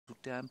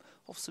dam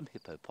of some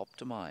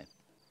hippopotami.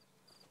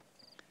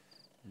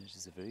 And it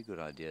is a very good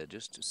idea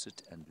just to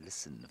sit and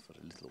listen for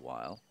a little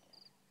while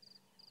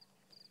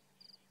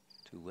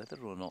to whether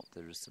or not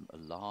there is some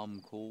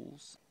alarm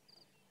calls,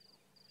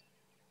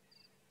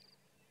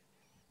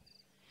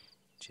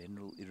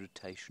 general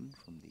irritation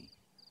from the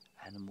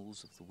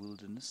animals of the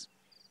wilderness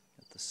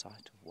at the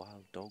sight of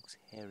wild dogs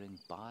herring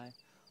by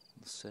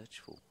on the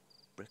search for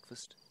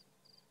breakfast.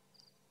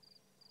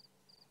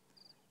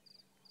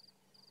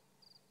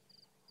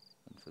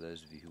 And for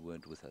those of you who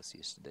weren't with us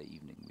yesterday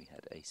evening, we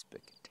had a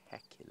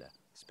spectacular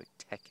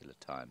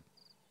time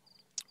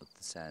with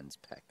the Sands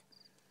pack.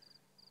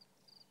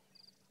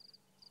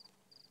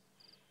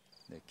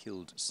 They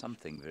killed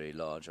something very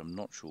large. I'm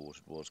not sure what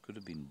it was. Could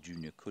have been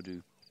junior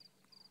kudu.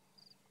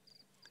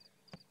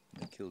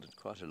 They killed it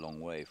quite a long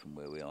way from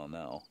where we are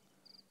now.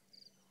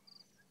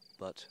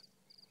 But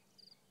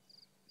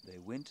they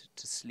went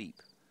to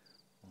sleep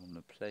on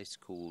a place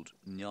called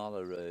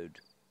Nyala Road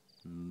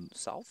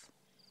South,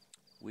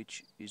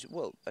 which is,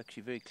 well,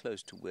 actually very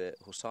close to where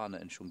Hosana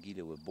and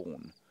Shongile were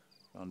born.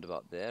 Round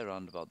about there,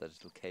 round about that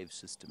little cave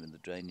system in the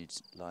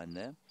drainage line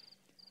there.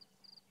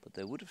 But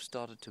they would have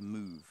started to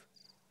move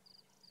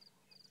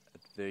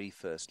at very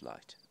first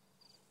light.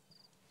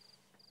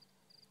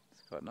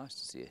 It's quite nice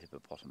to see a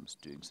hippopotamus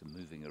doing some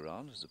moving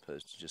around as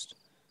opposed to just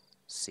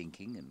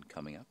sinking and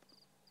coming up,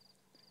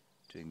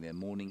 doing their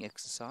morning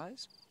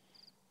exercise.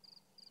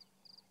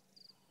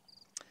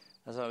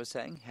 As I was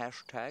saying,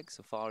 hashtag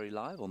Safari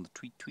Live on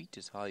the tweet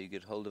is how you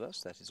get hold of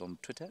us. That is on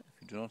Twitter.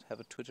 If you do not have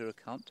a Twitter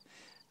account,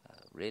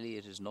 really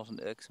it is not an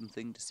irksome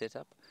thing to set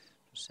up.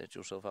 Just set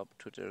yourself up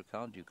a Twitter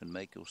account. You can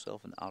make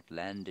yourself an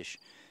outlandish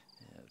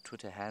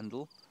Twitter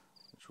handle,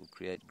 which will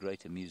create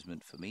great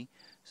amusement for me.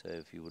 So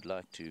if you would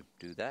like to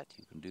do that,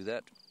 you can do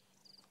that,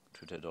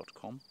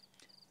 twitter.com.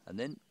 And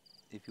then,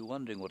 if you're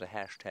wondering what a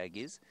hashtag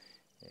is,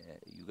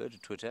 you go to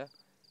Twitter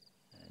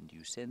and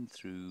you send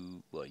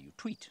through, well, you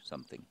tweet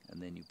something,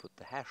 and then you put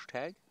the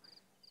hashtag,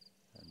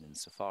 and then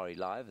Safari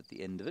Live at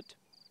the end of it,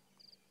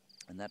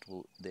 and that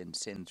will then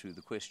send through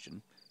the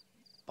question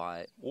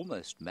by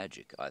almost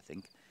magic, I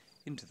think,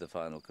 into the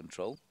final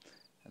control,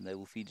 and they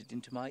will feed it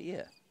into my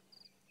ear.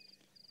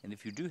 And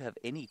if you do have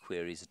any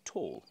queries at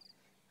all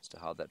as to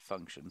how that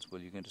functions,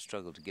 well, you're going to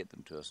struggle to get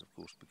them to us, of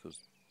course, because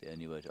the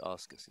only way to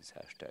ask us is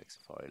hashtag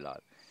Safari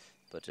Live.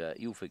 But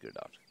you'll figure it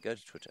out. Go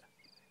to Twitter.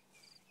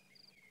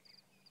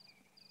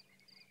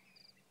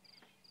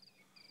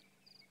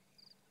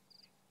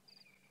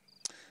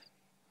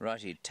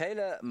 Righty,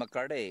 Taylor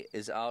McCarty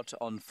is out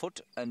on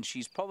foot, and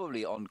she's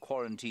probably on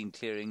quarantine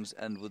clearings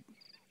and would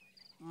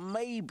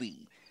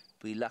maybe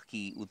be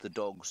lucky with the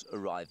dogs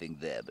arriving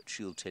there, but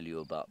she'll tell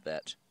you about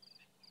that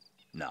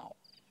now.